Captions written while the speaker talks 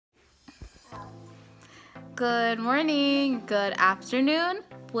Good morning, good afternoon,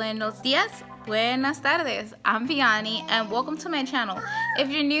 buenos dias, buenas tardes. I'm Vianney and welcome to my channel. If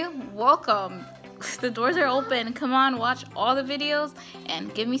you're new, welcome. The doors are open. Come on, watch all the videos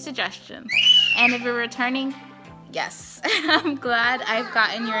and give me suggestions. And if you're returning, yes, I'm glad I've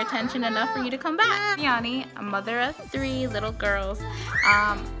gotten your attention enough for you to come back. Vianney, a mother of 3 little girls.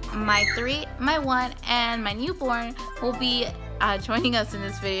 My 3, my 1, and my newborn will be joining us in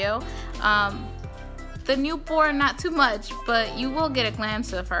this video. The newborn, not too much, but you will get a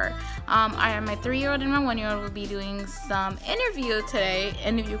glance of her. My 3-year-old and my 1-year-old will be doing some interview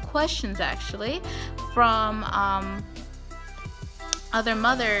questions actually, from other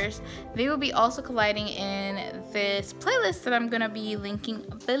mothers. They will be also colliding in this playlist that I'm gonna be linking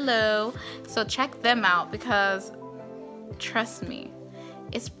below, so check them out because trust me,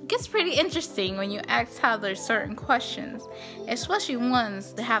 it gets pretty interesting when you ask toddlers certain questions, especially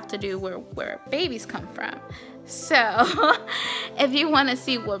ones that have to do where babies come from. So if you want to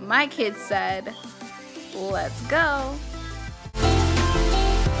see what my kids said, let's go.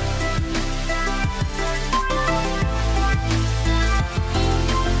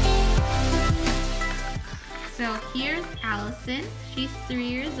 So here's Allison. She's 3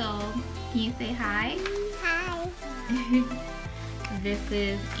 years old. Can you say hi? Hi. This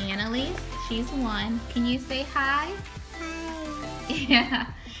is Annalise. She's 1. Can you say hi? Hi. Yeah.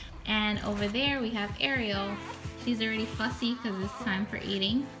 And over there we have Ariel. She's already fussy because it's time for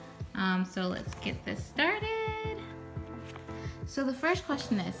eating. So let's get this started. So the first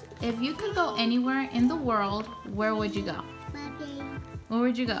question is, if you could go anywhere in the world, where would you go? Mommy. Where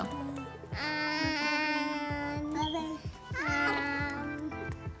would you go?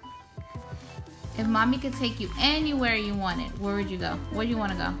 If mommy could take you anywhere you wanted, where would you go? Where do you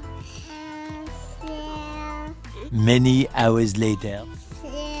want to go? Many hours later.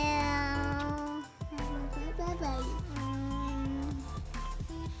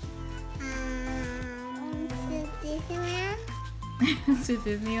 To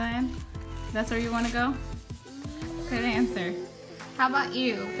Disneyland? That's where you want to go? Good answer. How about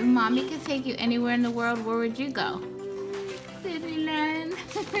you? If mommy could take you anywhere in the world, where would you go? Disneyland.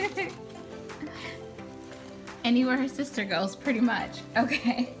 Anywhere her sister goes, pretty much.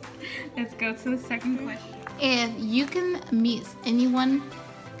 Okay, let's go to the second question. If you can meet anyone,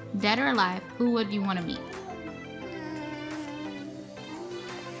 dead or alive, who would you want to meet?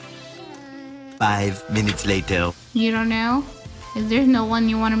 5 minutes later. You don't know? Is there no one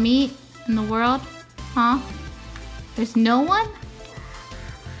you want to meet in the world? Huh? There's no one?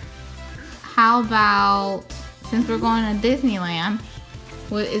 How about, since we're going to Disneyland,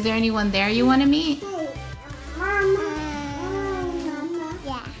 is there anyone there you want to meet? Yeah.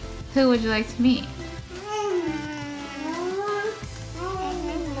 Who would you like to meet?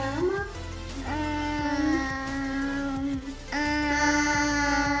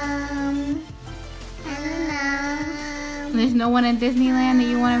 There's no one in Disneyland that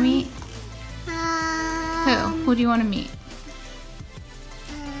you want to meet? Who? Who do you want to meet?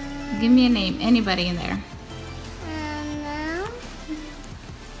 Give me a name. Anybody in there?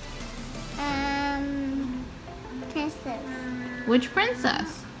 Princess. Which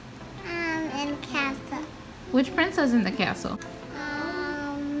princess? In castle. Which princess in the castle?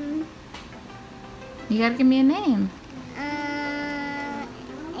 You gotta give me a name. I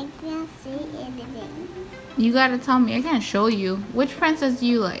can't see anything. You gotta tell me. I can't show you. Which princess do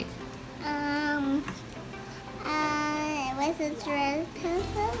you like? Was it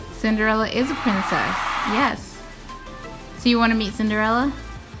princess? Cinderella is a princess. Yes. So you want to meet Cinderella?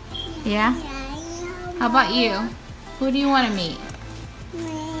 Yeah? How about you? Who do you want to meet?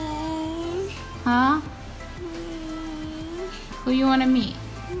 Huh? Who you want to meet?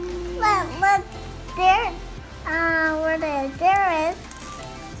 Look, there, where there is.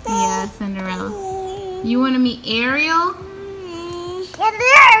 Yeah, Cinderella. You want to meet Ariel? Yeah,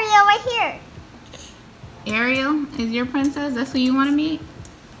 there, Ariel, right here. Ariel is your princess? That's who you want to meet?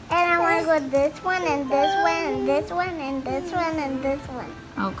 And I want to go this one, and this one, and this one, and this one, and this one.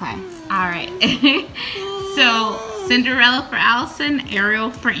 Okay. All right. So Cinderella for Allison,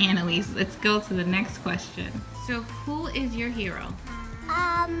 Ariel for Annalise. Let's go to the next question. So who is your hero?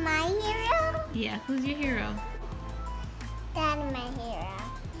 My hero? Yeah, who's your hero? Daddy, my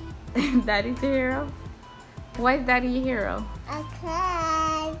hero. Daddy's your hero? Why is Daddy your hero?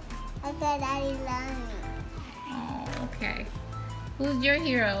 Okay. Okay, Daddy loves me. Oh, okay. Who's your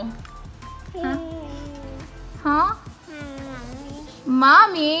hero? Huh? Huh?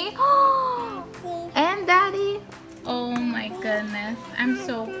 Mommy? And Daddy? Oh my goodness. I'm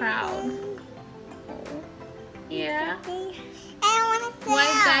so proud. Yeah? I want to Why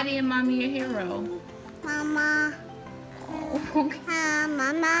is Daddy and Mommy your hero? Mama. Oh, okay.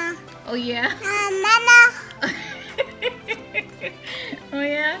 Mama. Oh yeah? Mama. Oh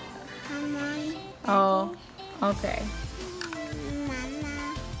yeah? Mama. Oh, okay.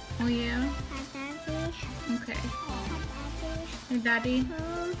 Mama. Oh yeah? Daddy. Okay. Your daddy? Daddy.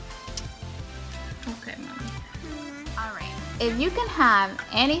 Okay, Mommy. Alright. If you can have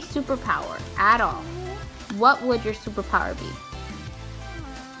any superpower at all, what would your superpower be?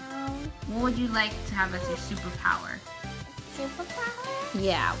 What would you like to have as your superpower? Superpower?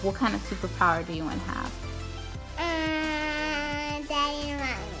 Yeah, what kind of superpower do you want to have? Daddy and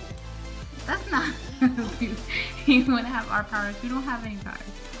Mommy. That's not. You want to have our powers. We don't have any powers.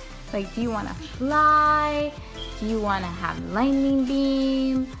 Like, do you want to fly? Do you want to have lightning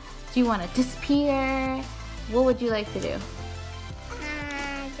beam? Do you want to disappear? What would you like to do?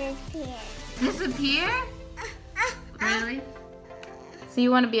 Disappear. Disappear? Really? So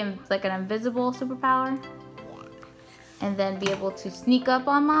you want to be like an invisible superpower? Yeah. And then be able to sneak up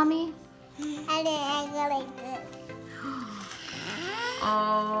on Mommy? And then I go like this.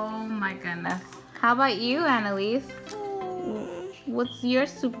 Oh my goodness. How about you, Annalise? What's your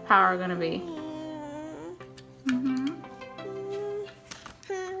superpower gonna be?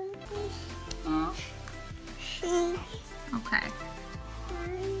 Oh. Okay.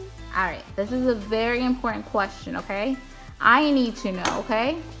 Alright, this is a very important question, okay? I need to know,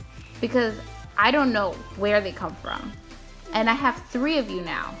 okay? Because I don't know where they come from. And I have 3 of you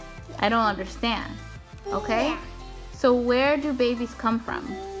now. I don't understand. Okay? Yeah. So where do babies come from?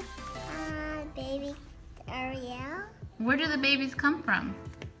 Baby Ariel. Where do the babies come from?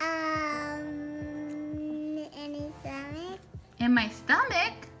 In his stomach. In my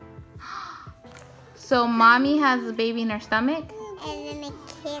stomach? So Mommy has the baby in her stomach? And then it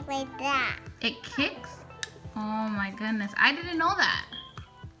kicks like that. It kicks? Oh my goodness. I didn't know that.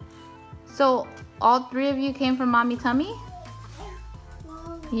 So all 3 of you came from Mommy tummy?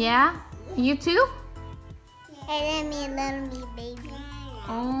 Yeah? You too? And then me, little me, baby.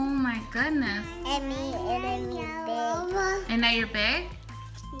 Oh my goodness. And then me big. And now you're big?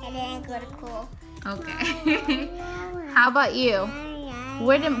 And then I go to school. Okay. How about you?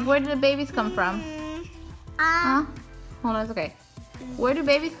 Where did the babies come from? Huh? Hold on, it's okay. Where do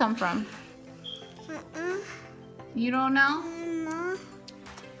babies come from? You don't know? No.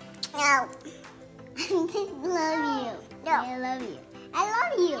 I love you. No. I love you. I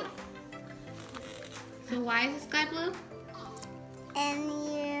love you. So why is the sky blue? And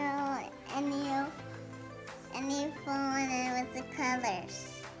you phone it with the colors.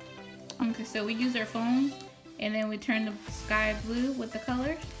 Okay, so we use our phones and then we turn the sky blue with the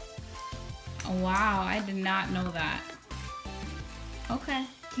colors? Oh, wow, I did not know that. Okay.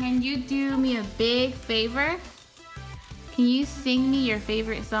 Can you do me a big favor? Can you sing me your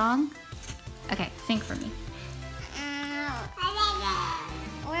favorite song? Okay, sing for me.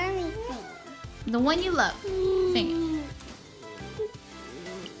 What are we singing? The one you love. Sing it.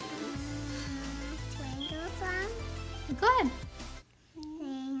 Twinkle song? Go ahead.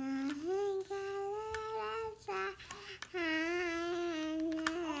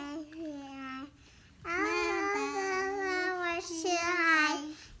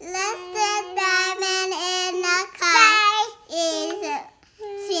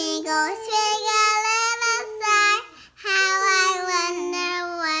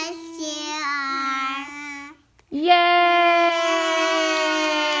 Yay!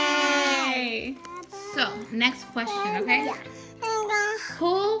 So, next question, okay?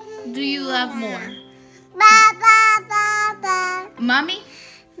 Who do you love more? Mommy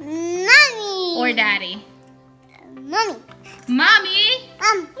Mommy. or Daddy? Mommy. Mommy!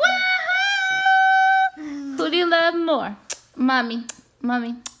 Mom. Woohoo! Who do you love more? Mommy,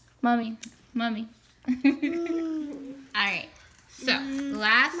 Mommy, Mommy, Mommy. Alright, so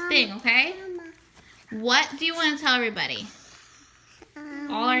last thing, okay? What do you want to tell everybody?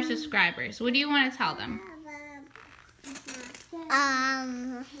 All our subscribers. What do you want to tell them?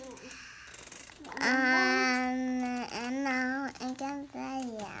 I can say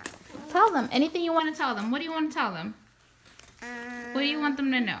yeah. Tell them anything you want to tell them. What do you want to tell them? What do you want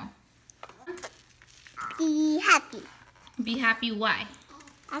them to know? Be happy. Be happy. Why?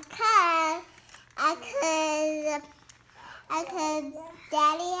 Because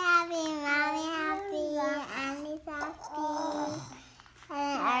Daddy happy, Mommy happy, Annie's happy,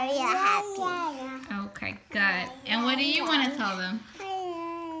 and Aria happy. Okay, good. And what do you want to tell them?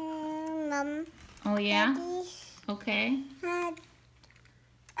 Mom. Oh yeah? Daddy. Okay.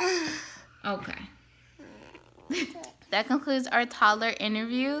 Okay. That concludes our toddler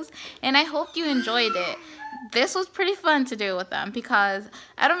interviews, and I hope you enjoyed it. This was pretty fun to do with them because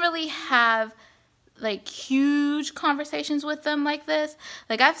I don't really have like huge conversations with them like this.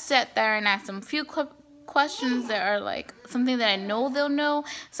 Like I've sat there and asked them a few questions that are like something that I know they'll know.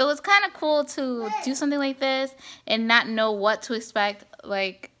 So it's kind of cool to do something like this and not know what to expect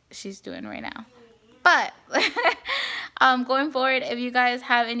like she's doing right now. But going forward, if you guys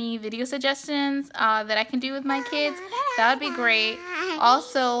have any video suggestions that I can do with my kids, that would be great.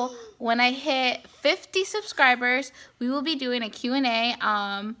 Also, when I hit 50 subscribers, we will be doing a Q&A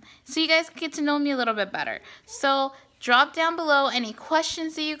so you guys can get to know me a little bit better. So drop down below any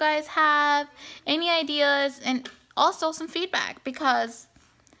questions that you guys have, any ideas, and also some feedback, because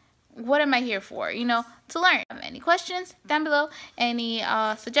what am I here for? You know, to learn. Any questions down below, any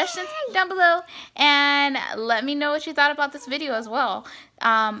suggestions down below, and let me know what you thought about this video as well.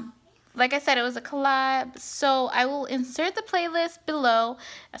 Like I said, it was a collab, so I will insert the playlist below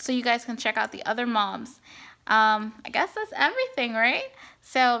so you guys can check out the other moms. I guess that's everything, right?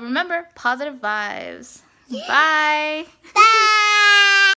 So remember, positive vibes. Bye.